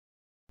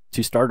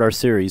To start our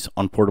series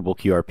on portable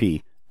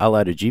QRP, I'll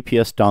add a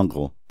GPS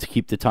dongle to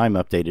keep the time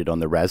updated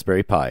on the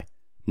Raspberry Pi.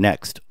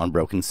 Next on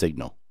Broken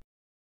Signal.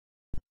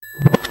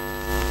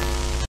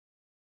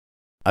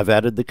 I've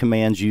added the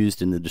commands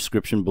used in the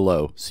description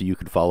below so you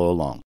can follow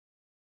along.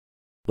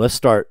 Let's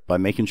start by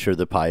making sure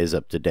the Pi is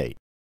up to date.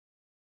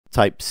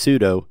 Type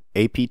sudo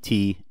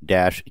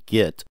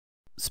apt-get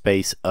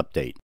space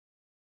update.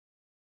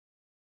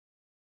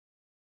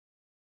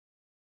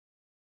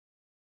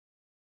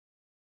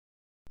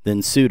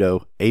 Then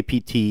sudo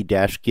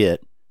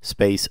apt-get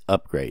space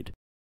upgrade.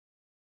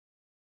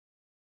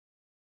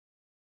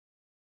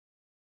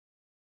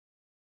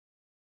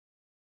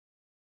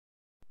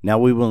 Now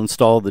we will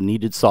install the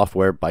needed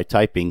software by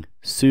typing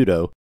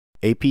sudo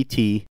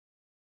apt-y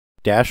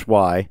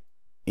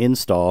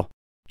install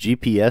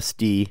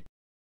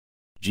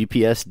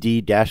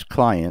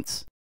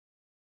gpsd-clients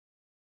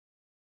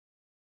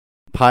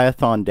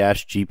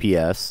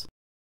python-gps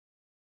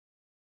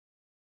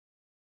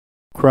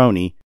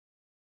chrony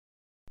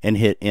and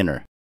hit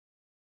enter.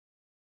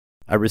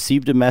 I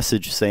received a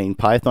message saying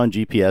Python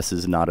GPS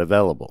is not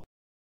available.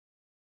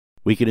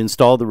 We could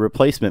install the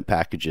replacement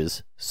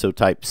packages, so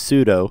type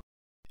sudo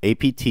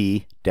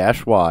apt-y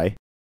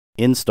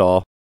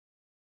install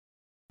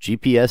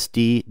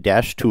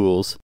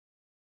gpsd-tools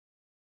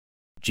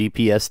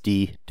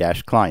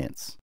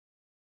gpsd-clients.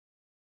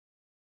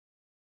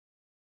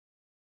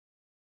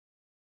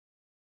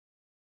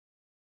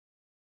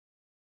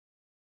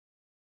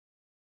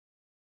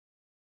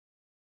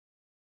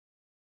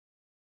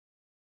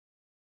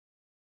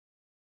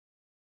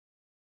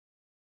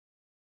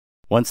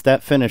 Once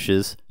that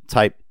finishes,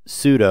 type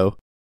sudo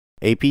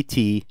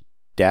apt-y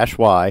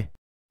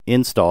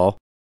install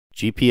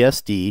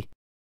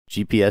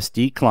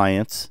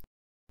gpsd-clients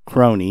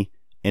chrony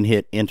and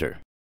hit enter.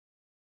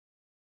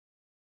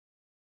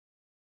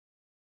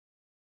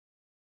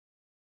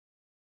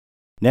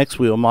 Next,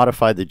 we will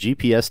modify the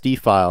gpsd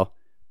file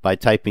by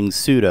typing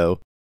sudo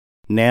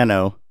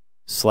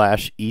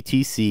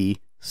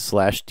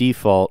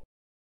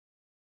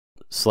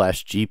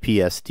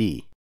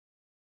nano/etc/default/gpsd.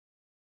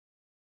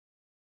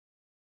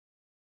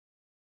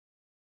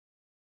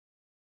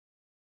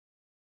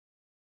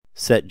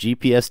 Set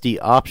GPSD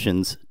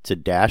options to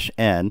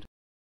 -n,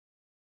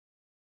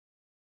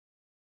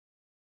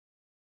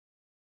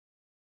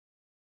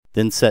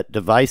 then set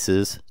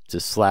devices to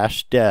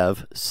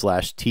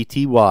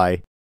 /dev/tty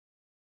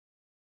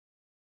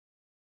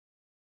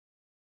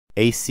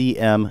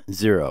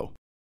acm0.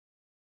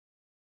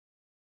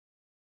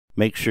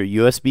 Make sure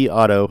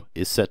USBAUTO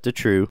is set to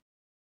true,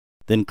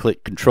 then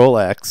click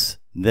Ctrl+X,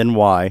 then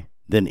Y,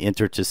 then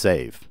enter to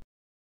save.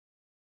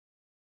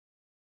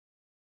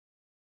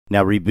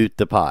 Now reboot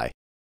the Pi.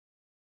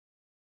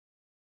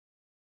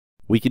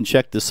 We can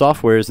check the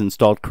software is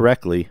installed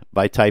correctly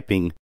by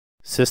typing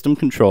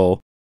systemctl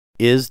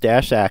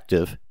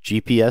is-active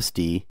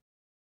gpsd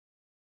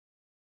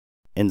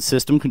and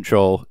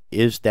systemctl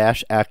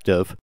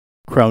is-active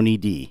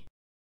chrony.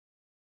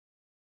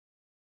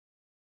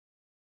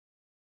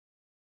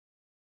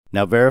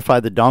 Now verify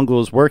the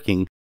dongle is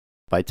working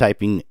by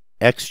typing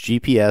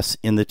xgps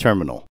in the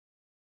terminal.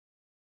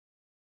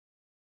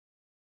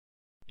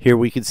 Here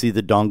we can see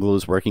the dongle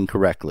is working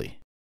correctly.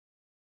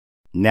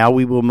 Now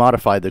we will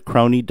modify the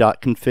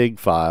chrony.config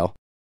file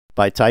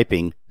by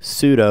typing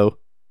sudo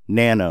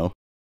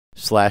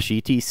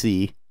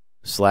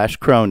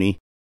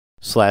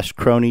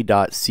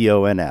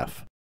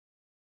nano/etc/chrony/chrony.conf.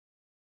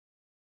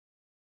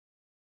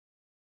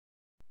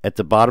 At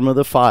the bottom of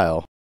the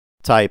file,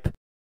 type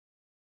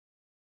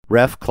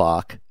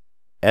refclock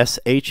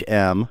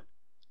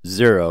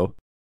shm0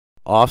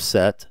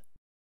 offset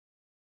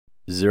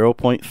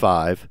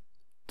 0.5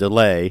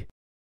 delay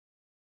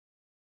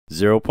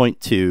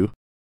 0.2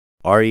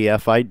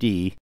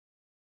 refid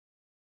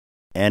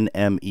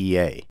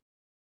NMEA.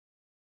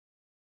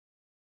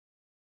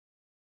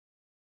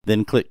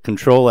 Then click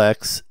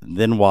Ctrl+X,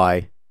 then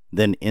Y,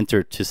 then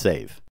enter to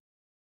save.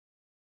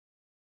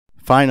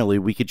 Finally,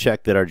 we could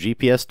check that our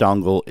GPS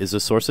dongle is a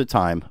source of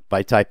time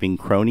by typing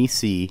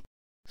chronyc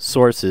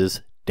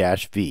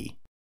sources-v.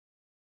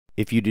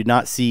 If you do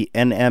not see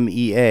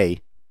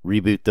NMEA,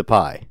 reboot the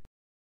Pi.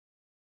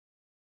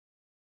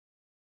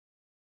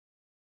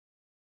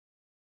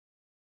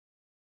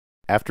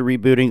 After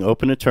rebooting,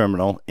 open a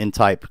terminal and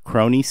type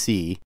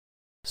chronyc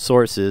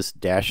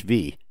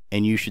sources-v,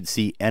 and you should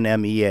see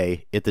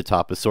NMEA at the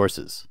top of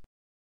sources.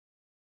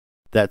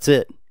 That's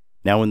it.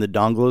 Now when the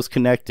dongle is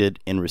connected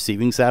and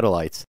receiving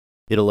satellites,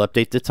 it'll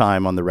update the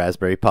time on the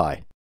Raspberry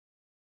Pi.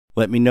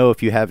 Let me know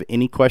if you have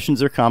any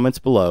questions or comments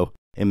below,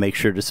 and make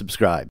sure to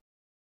subscribe.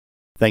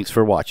 Thanks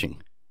for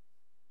watching.